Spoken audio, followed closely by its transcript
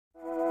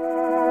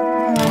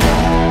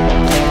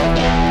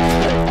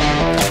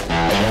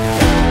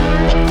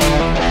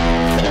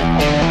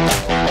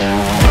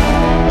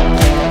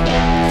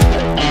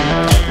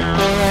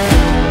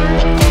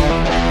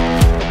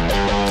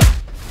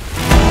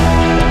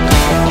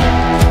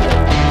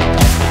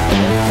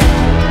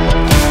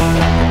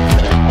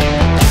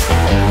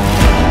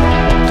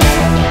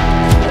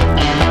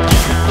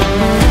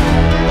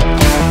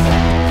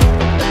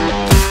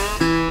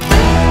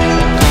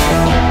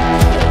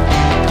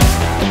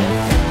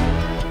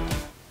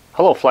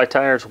Hello fly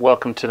tyers,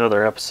 welcome to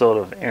another episode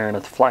of Aaron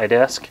at the Fly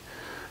Desk.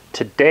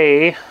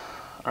 Today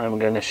I'm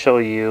going to show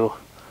you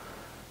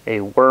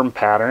a worm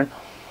pattern,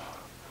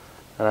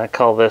 and I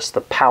call this the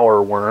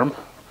power worm.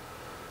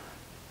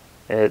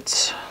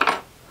 It's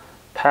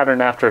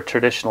patterned after a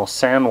traditional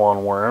San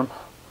Juan worm,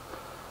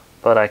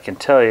 but I can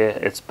tell you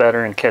it's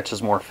better and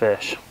catches more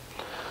fish.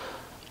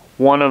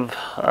 One of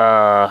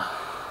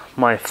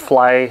my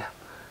fly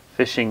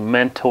fishing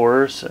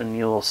mentors, and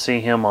you will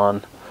see him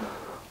on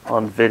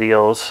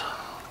videos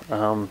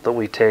that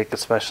we take,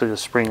 especially the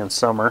spring and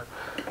summer.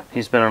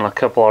 He's been on a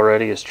couple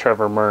already, is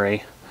Trevor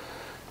Murray.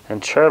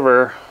 And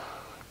Trevor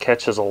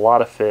catches a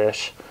lot of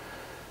fish,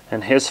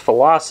 and his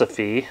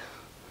philosophy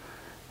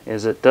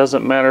is it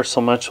doesn't matter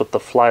so much what the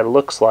fly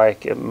looks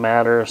like, it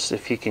matters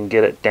if you can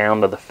get it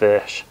down to the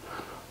fish.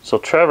 So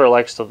Trevor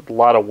likes a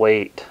lot of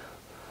weight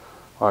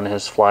on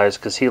his flies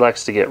because he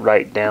likes to get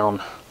right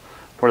down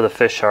where the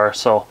fish are.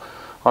 So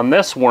on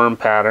this worm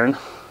pattern,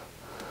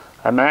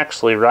 I'm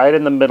actually right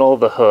in the middle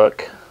of the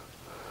hook.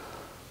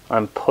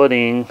 I'm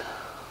putting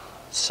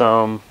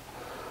some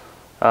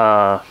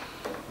lead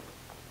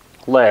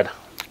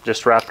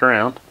just wrapped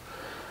around,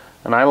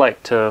 and I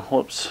like to,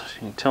 whoops, you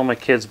can tell my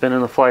kid's been in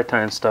the fly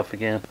tying stuff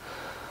again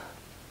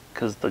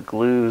because the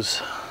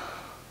glue's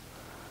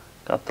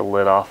got the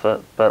lid off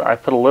it. But I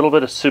put a little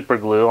bit of super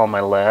glue on my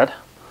lead,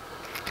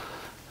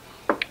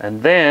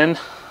 and then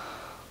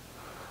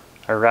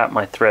I wrap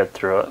my thread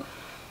through it.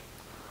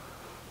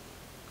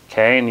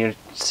 Okay, and you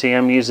see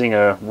I'm using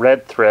a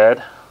red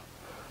thread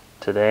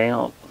today.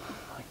 I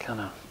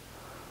kind of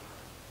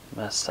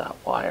messed that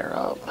wire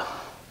up.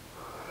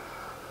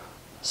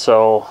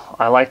 So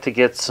I like to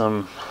get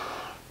some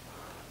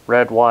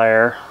red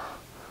wire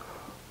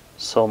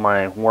so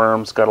my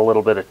worm's got a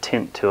little bit of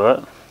tint to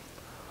it.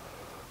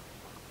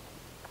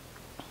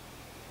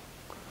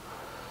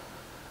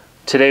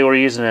 Today we're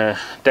using a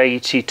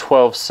Daiichi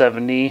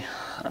 1270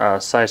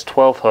 size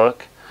 12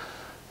 hook.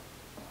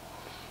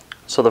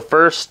 So the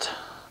first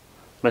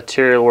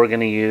material we're going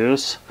to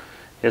use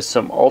is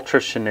some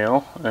ultra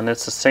chenille, and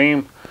it's the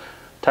same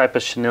type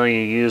of chenille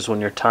you use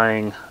when you're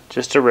tying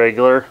just a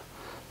regular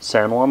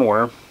San Juan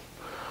worm.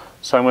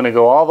 So I'm going to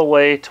go all the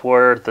way to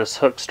where this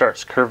hook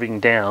starts curving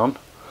down,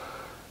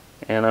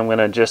 and I'm going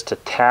to just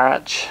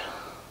attach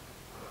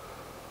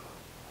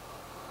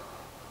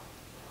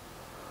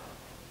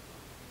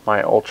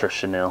my ultra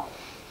chenille.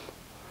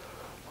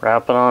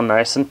 Wrap it on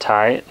nice and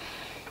tight.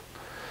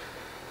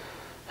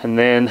 And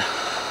then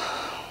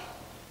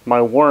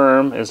my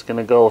worm is going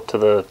to go to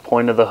the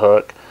point of the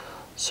hook,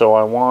 so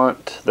I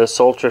want this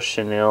ultra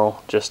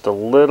chenille just a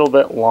little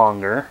bit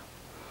longer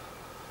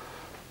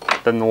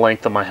than the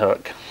length of my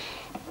hook.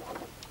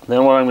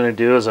 Then what I'm going to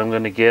do is I'm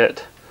going to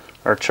get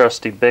our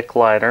trusty Bic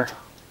lighter,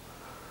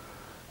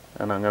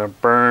 and I'm going to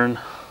burn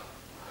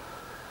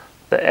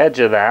the edge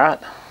of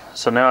that.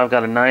 So now I've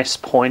got a nice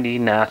pointy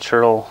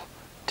natural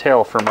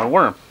tail for my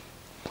worm.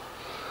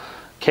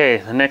 Okay,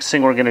 the next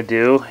thing we're going to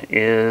do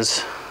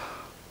is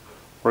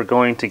we're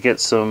going to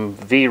get some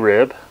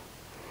V-rib,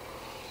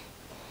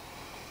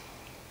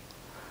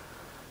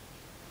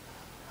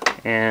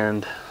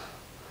 and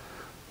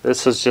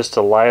this is just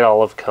a light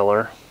olive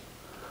color.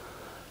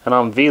 And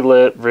on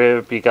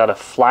V-rib you got a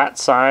flat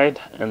side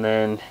and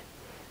then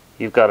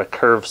you've got a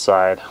curved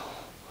side.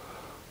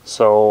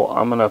 So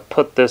I'm going to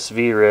put this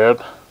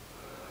V-rib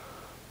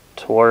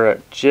to where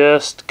it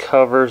just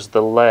covers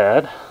the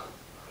lead.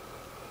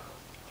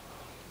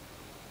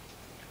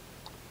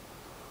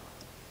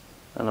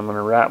 And I'm going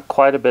to wrap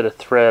quite a bit of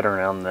thread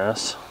around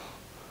this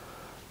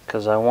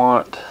because I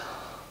want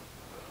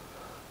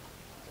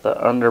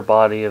the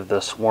underbody of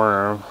this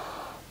worm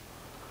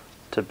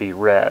to be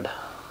red.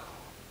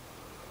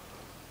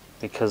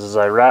 Because as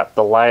I wrap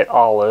the light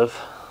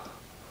olive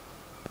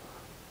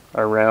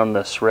around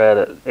this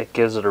red, it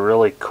gives it a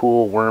really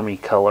cool wormy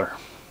color.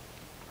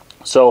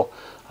 So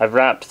I've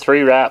wrapped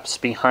 3 wraps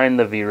behind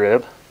the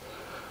V-rib,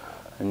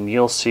 and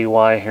you'll see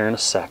why here in a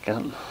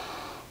second.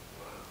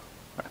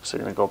 Actually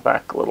going to go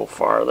back a little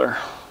farther.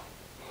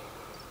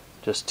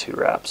 Just 2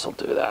 wraps will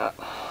do that.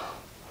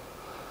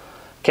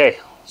 Okay,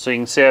 so you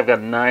can see I've got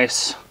a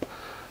nice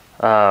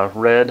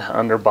red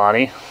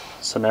underbody.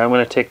 So now I'm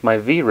going to take my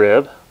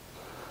V-rib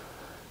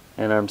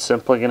and I'm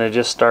simply going to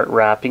just start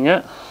wrapping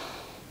it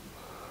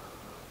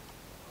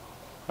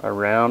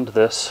around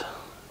this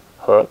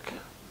hook.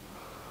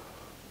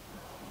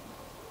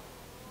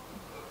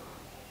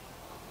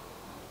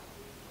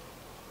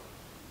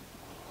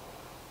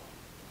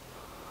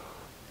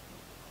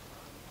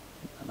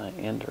 I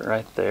end it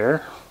right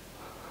there.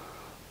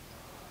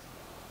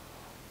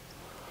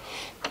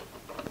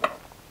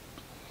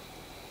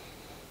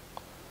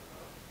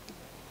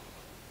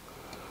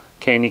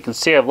 Okay, and you can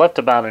see I've left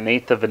about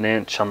 1/8 of an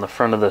inch on the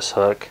front of this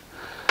hook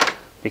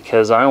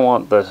because I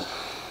want the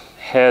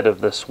head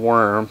of this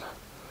worm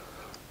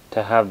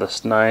to have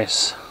this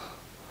nice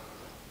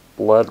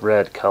blood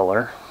red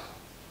color.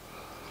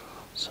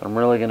 So I'm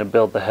really going to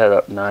build the head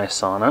up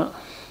nice on it.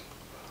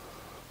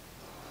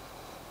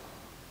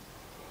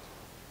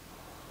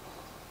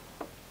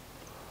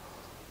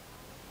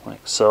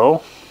 like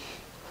so.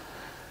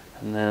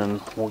 And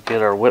then we'll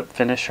get our whip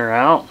finisher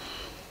out.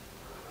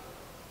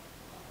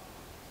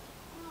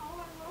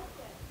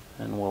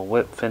 And we'll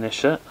whip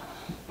finish it.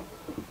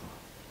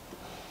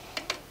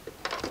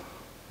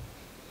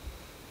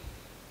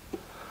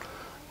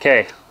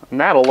 Okay, and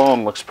that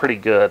alone looks pretty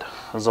good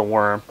as a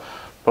worm,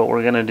 but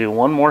we're going to do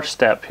one more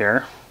step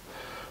here.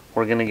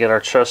 We're going to get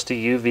our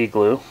trusty UV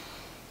glue,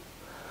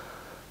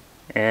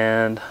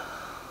 and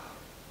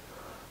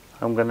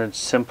I'm going to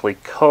simply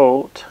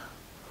coat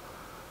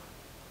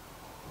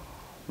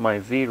my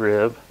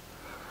V-rib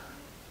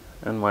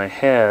and my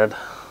head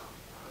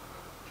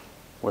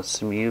with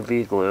some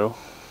UV glue.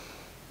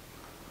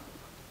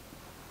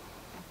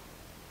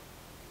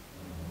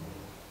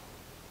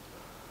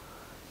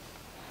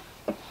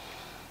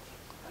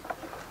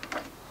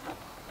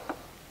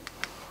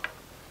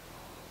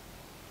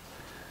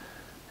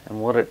 And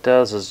what it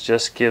does is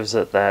just gives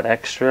it that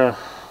extra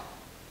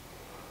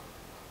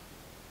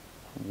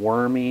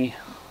wormy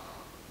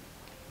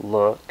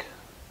look,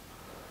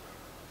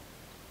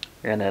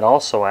 and it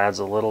also adds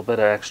a little bit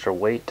of extra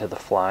weight to the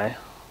fly.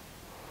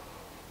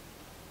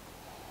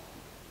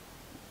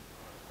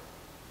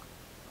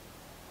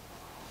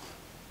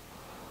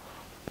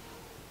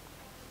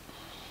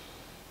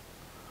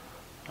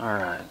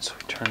 Alright, so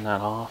we turn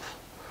that off.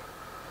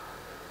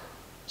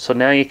 So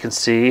now you can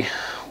see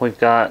we've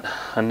got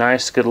a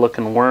nice good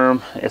looking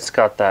worm. It's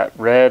got that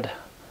red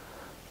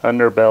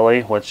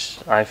underbelly, which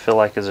I feel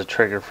like is a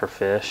trigger for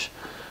fish,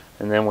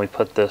 and then we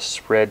put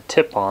this red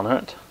tip on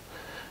it.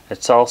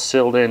 It's all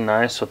sealed in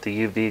nice with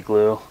the UV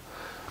glue.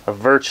 A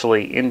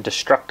virtually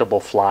indestructible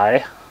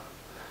fly,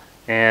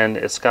 and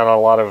it's got a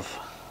lot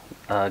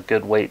of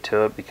good weight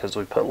to it because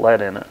we put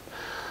lead in it.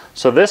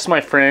 So this,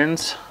 my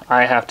friends,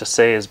 I have to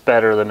say is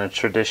better than a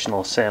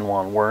traditional San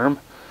Juan worm.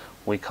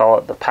 We call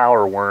it the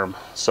power worm.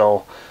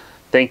 So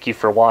thank you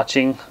for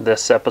watching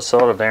this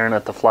episode of Aaron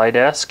at the Fly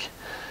Desk,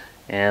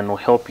 and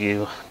we hope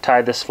you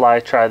try this fly,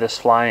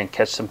 and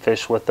catch some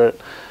fish with it,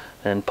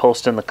 and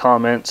post in the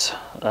comments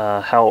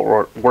how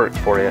it worked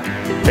for you.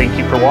 Thank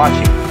you for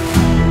watching.